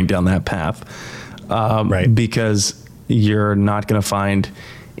avoid going down that path, because you're not going to find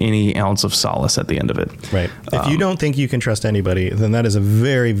any ounce of solace at the end of it. Right. If you don't think you can trust anybody, then that is a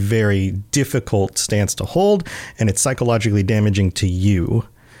very, very difficult stance to hold, and it's psychologically damaging to you.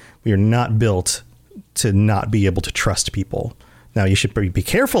 We are not built to not be able to trust people. Now, you should be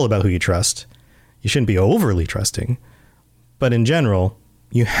careful about who you trust. You shouldn't be overly trusting. But in general,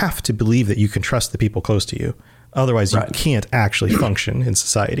 you have to believe that you can trust the people close to you. Otherwise, you can't actually function in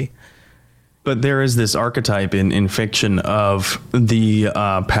society. But there is this archetype in fiction of the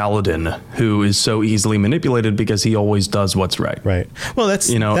paladin who is so easily manipulated because he always does what's right. Right. Well,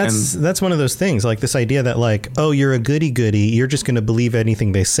 that's one of those things, like this idea that like, oh, you're a goody goody. You're just going to believe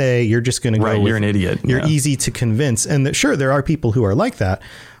anything they say. You're just going to go. You're an idiot. You're easy to convince. And sure, there are people who are like that,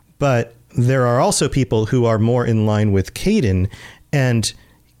 but there are also people who are more in line with Kaidan, and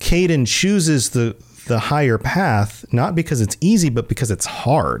Kaidan chooses the higher path, not because it's easy, but because it's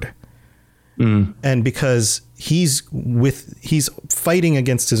hard. And because he's fighting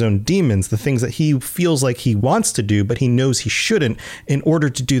against his own demons, the things that he feels like he wants to do, but he knows he shouldn't, in order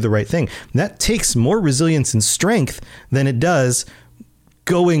to do the right thing. That takes more resilience and strength than it does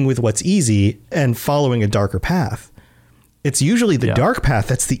going with what's easy and following a darker path. It's usually the dark path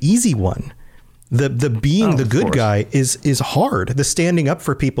that's the easy one. The being the good guy is hard. The standing up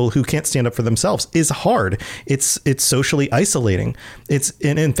for people who can't stand up for themselves is hard. It's socially isolating.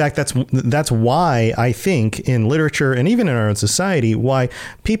 And in fact, that's why I think in literature and even in our own society, why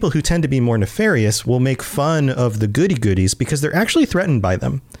people who tend to be more nefarious will make fun of the goody goodies, because they're actually threatened by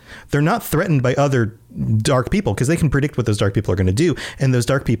them. They're not threatened by other dark people because they can predict what those dark people are going to do. And those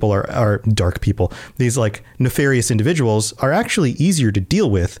dark people are dark people. These like nefarious individuals are actually easier to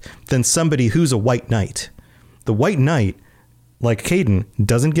deal with than somebody who's a white knight. The white knight, like Kaidan,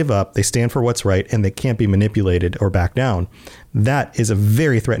 doesn't give up. They stand for what's right and they can't be manipulated or back down. That is a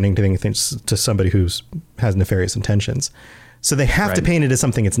very threatening thing to somebody who has nefarious intentions. So they have to paint it as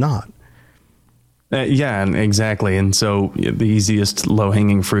something it's not. Yeah, exactly. And so the easiest low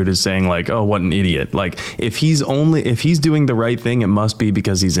hanging fruit is saying like, oh, what an idiot. Like if he's doing the right thing, it must be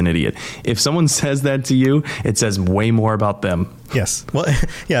because he's an idiot. If someone says that to you, it says way more about them. Yes. Well,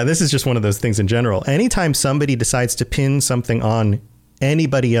 yeah, this is just one of those things in general. Anytime somebody decides to pin something on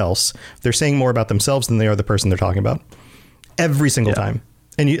anybody else, they're saying more about themselves than they are the person they're talking about. Every single time.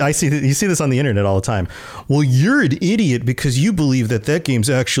 And you see this on the internet all the time. Well, you're an idiot because you believe that game's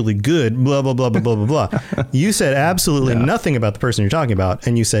actually good, blah, blah, blah, blah, blah, blah, blah. You said absolutely nothing about the person you're talking about,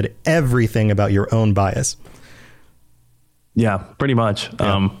 and you said everything about your own bias. Yeah, pretty much.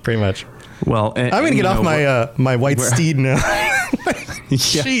 Yeah, pretty much. Well, I'm going to get off my white steed now.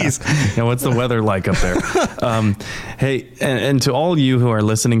 Jeez. Yeah, what's the weather like up there? Hey, and to all you who are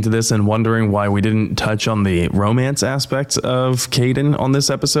listening to this and wondering why we didn't touch on the romance aspects of Kaidan on this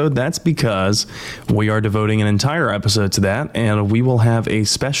episode, that's because we are devoting an entire episode to that, and we will have a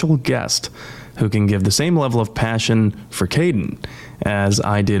special guest who can give the same level of passion for Kaidan as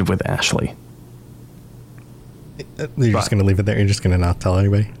I did with Ashley. You're just going to leave it there? You're just going to not tell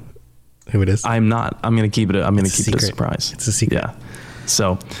anybody who it is? I'm not. I'm going to keep it a surprise. It's a secret. Yeah.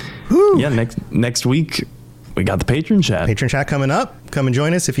 So, yeah, next week we got the patron chat. Patron chat coming up. Come and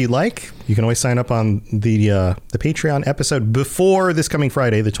join us if you'd like. You can always sign up on the Patreon episode before this coming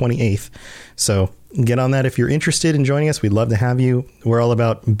Friday, the 28th. So get on that if you're interested in joining us. We'd love to have you. We're all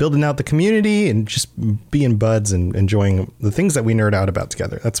about building out the community and just being buds and enjoying the things that we nerd out about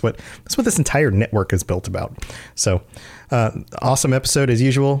together. That's what this entire network is built about. So awesome episode as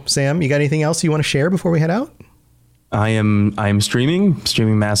usual. Sam, you got anything else you want to share before we head out? I am streaming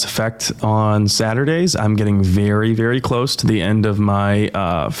Mass Effect on Saturdays. I'm getting very, very close to the end of my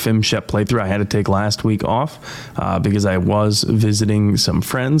FimShep playthrough. I had to take last week off because I was visiting some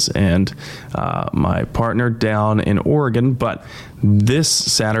friends and my partner down in Oregon. But this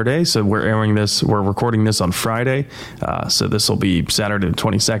Saturday, so we're recording this on Friday. So this will be Saturday the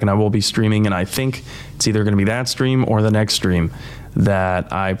 22nd. I will be streaming, and I think it's either going to be that stream or the next stream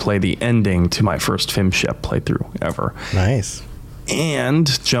that I play the ending to my first FimShep playthrough ever. Nice. And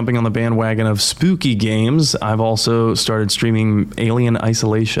jumping on the bandwagon of spooky games, I've also started streaming Alien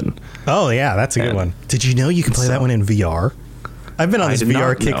Isolation. Oh, yeah, that's a good one. Did you know you can play that one in VR? I've been on this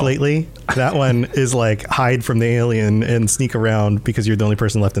VR kick lately. That one is like hide from the alien and sneak around because you're the only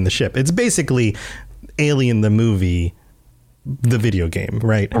person left in the ship. It's basically Alien the movie, the video game,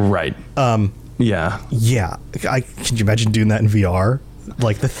 right? Right. Yeah. Can you imagine doing that in VR?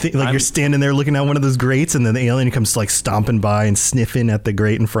 Like you're standing there looking at one of those grates, and then the alien comes like stomping by and sniffing at the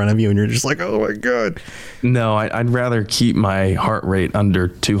grate in front of you, and you're just like, oh my god. No, I'd rather keep my heart rate under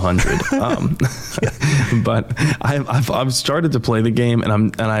 200. But I've started to play the game,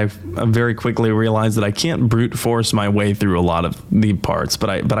 and I've very quickly realized that I can't brute force my way through a lot of the parts.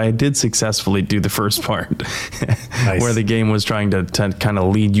 But I did successfully do the first part, nice. Where the game was trying to kind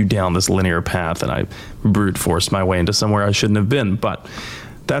of lead you down this linear path, and I brute forced my way into somewhere I shouldn't have been. But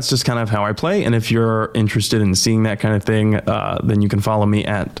that's just kind of how I play. And if you're interested in seeing that kind of thing, then you can follow me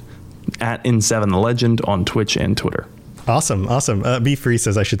at N7 the Legend on Twitch and Twitter. Awesome. Be Free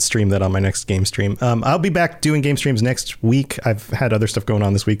says I should stream that on my next game stream. I'll be back doing game streams next week. I've had other stuff going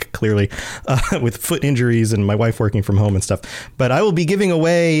on this week, clearly, with foot injuries and my wife working from home and stuff. But I will be giving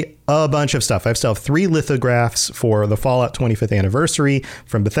away a bunch of stuff. I still have 3 lithographs for the Fallout 25th anniversary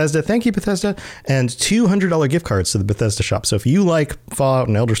from Bethesda. Thank you, Bethesda. And $200 gift cards to the Bethesda shop. So if you like Fallout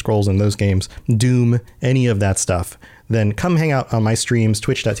and Elder Scrolls and those games, Doom, any of that stuff, then come hang out on my streams,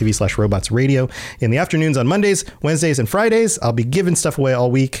 twitch.tv/robotsradio. In the afternoons on Mondays, Wednesdays, and Fridays, I'll be giving stuff away all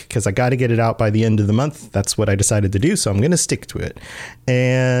week because I got to get it out by the end of the month. That's what I decided to do, so I'm going to stick to it.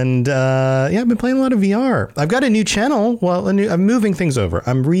 And I've been playing a lot of VR. I've got a new channel. Well, I'm moving things over.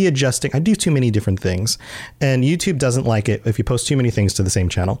 I'm readjusting. I do too many different things, and YouTube doesn't like it if you post too many things to the same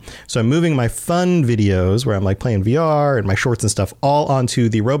channel. So I'm moving my fun videos where I'm like playing VR and my shorts and stuff all onto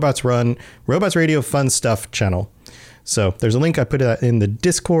the Robots Radio Fun Stuff channel. So there's a link. I put it in the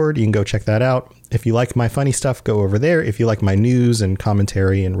Discord. You can go check that out. If you like my funny stuff, go over there. If you like my news and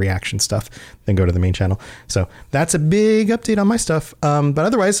commentary and reaction stuff, then go to the main channel. So that's a big update on my stuff. But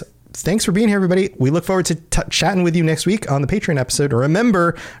otherwise, thanks for being here, everybody. We look forward to chatting with you next week on the Patreon episode.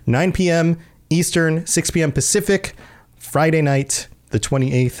 Remember, 9 p.m. Eastern, 6 p.m. Pacific, Friday night, the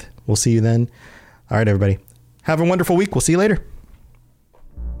 28th. We'll see you then. All right, everybody. Have a wonderful week. We'll see you later.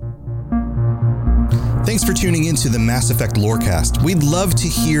 Thanks for tuning into the Mass Effect Lorecast. We'd love to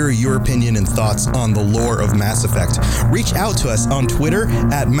hear your opinion and thoughts on the lore of Mass Effect. Reach out to us on Twitter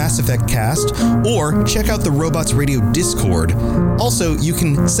at Mass Effect Cast, or check out the Robots Radio Discord. Also, you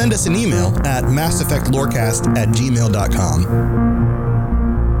can send us an email at masseffectlorecast@gmail.com.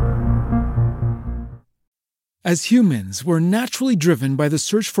 As humans, we're naturally driven by the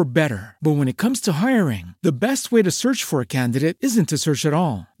search for better. But when it comes to hiring, the best way to search for a candidate isn't to search at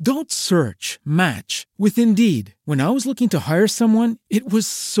all. Don't search, match with Indeed. When I was looking to hire someone, it was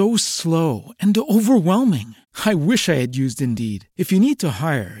so slow and overwhelming. I wish I had used Indeed. If you need to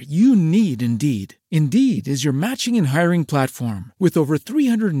hire, you need Indeed. Indeed is your matching and hiring platform with over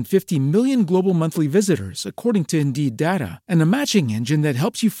 350 million global monthly visitors, according to Indeed data, and a matching engine that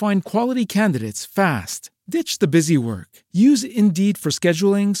helps you find quality candidates fast. Ditch the busy work. Use Indeed for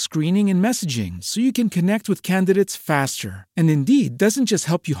scheduling, screening, and messaging so you can connect with candidates faster. And Indeed doesn't just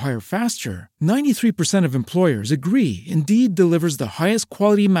help you hire faster. 93% of employers agree Indeed delivers the highest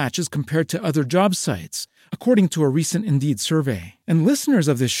quality matches compared to other job sites, according to a recent Indeed survey. And listeners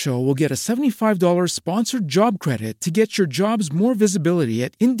of this show will get a $75 sponsored job credit to get your jobs more visibility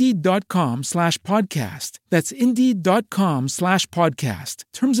at Indeed.com/podcast. That's Indeed.com/podcast.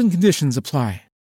 Terms and conditions apply.